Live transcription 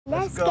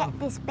Let's get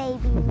this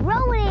baby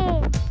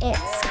rolling.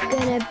 It's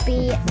gonna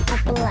be a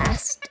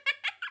blast.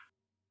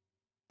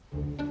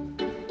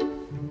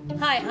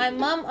 Hi, I'm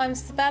Mum, I'm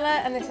Sabella,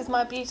 and this is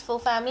my beautiful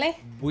family.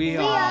 We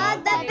are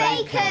the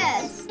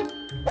Bakers.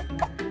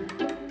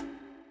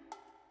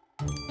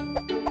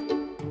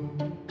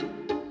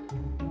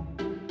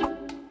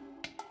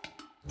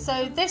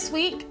 So this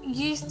week,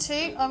 you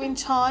two are in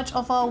charge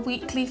of our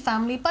weekly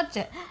family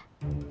budget.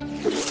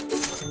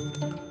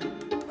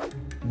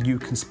 You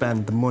can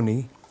spend the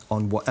money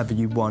on whatever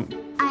you want.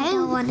 I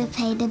don't want to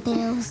pay the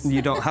bills.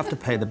 You don't have to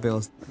pay the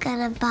bills. I'm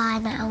gonna buy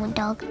my own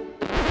dog.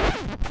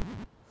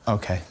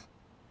 OK.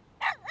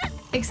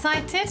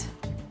 Excited?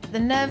 The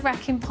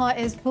nerve-wracking part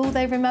is, will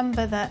they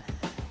remember that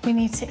we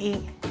need to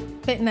eat?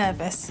 Bit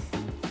nervous.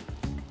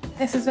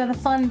 This is where the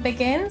fun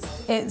begins.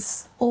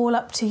 It's all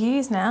up to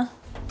yous now.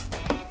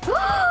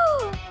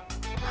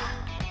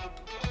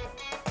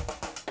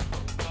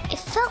 It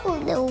felt a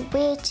little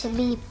weird to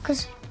me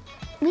because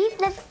we've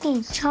never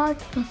been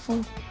charged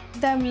before.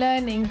 Them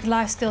learning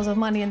life skills of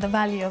money and the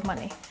value of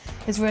money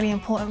is really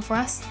important for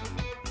us.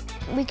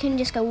 We can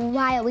just go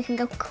wild, we can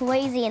go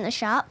crazy in the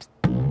shops.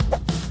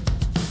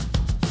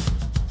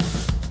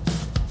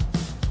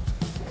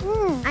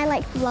 I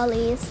like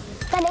lollies.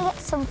 Gonna get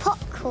some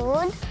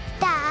popcorn.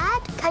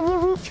 Dad, can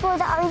you reach for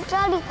the orange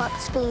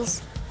lollipops,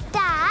 please?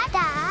 Dad,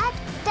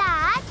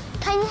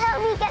 can you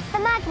help me get the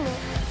magnet?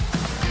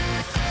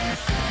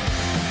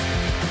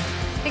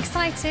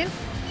 Excited?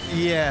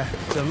 Yeah,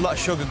 there's a lot of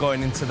sugar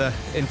going into the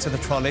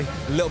trolley.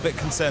 A little bit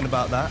concerned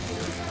about that.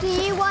 Do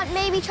you want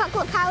maybe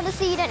chocolate powder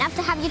so you don't have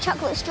to have your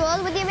chocolate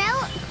straws with your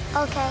milk?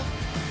 OK.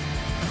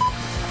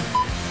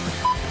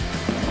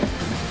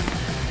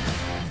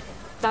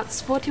 That's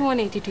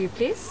 41.82,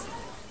 please.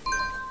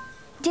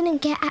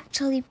 Didn't get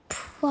actually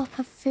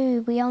proper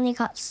food. We only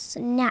got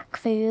snack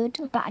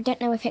food, but I don't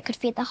know if it could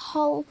feed the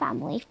whole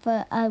family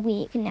for a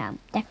week. No,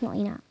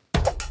 definitely not.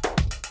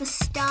 For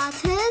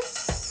starters,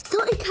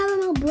 salted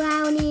caramel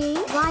brownie,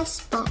 rice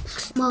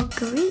box,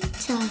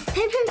 margarita,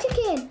 pepperoni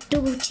chicken,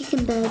 double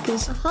chicken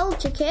burgers, a whole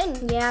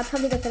chicken. Yeah, I'd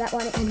probably go for that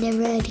one. And they're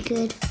really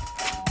good.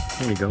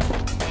 Here we go.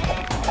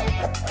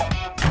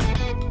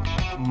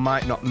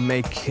 Might not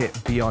make it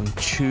beyond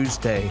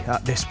Tuesday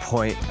at this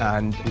point,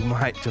 and we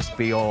might just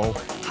be all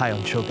high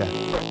on sugar.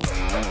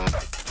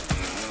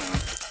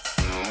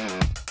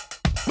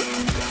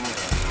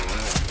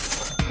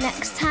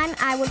 Next time,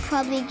 I would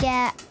probably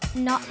get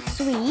not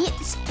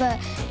sweets, but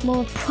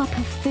more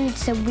proper food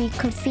so we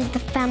could feed the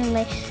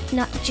family,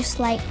 not just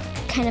like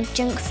kind of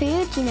junk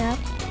food, you know.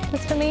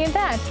 That's for me and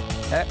Dad.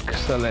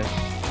 Excellent.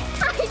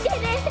 I did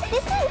it!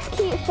 This looks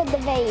cute for the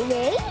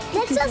baby.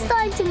 Let's just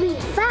start to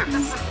eat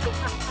fast.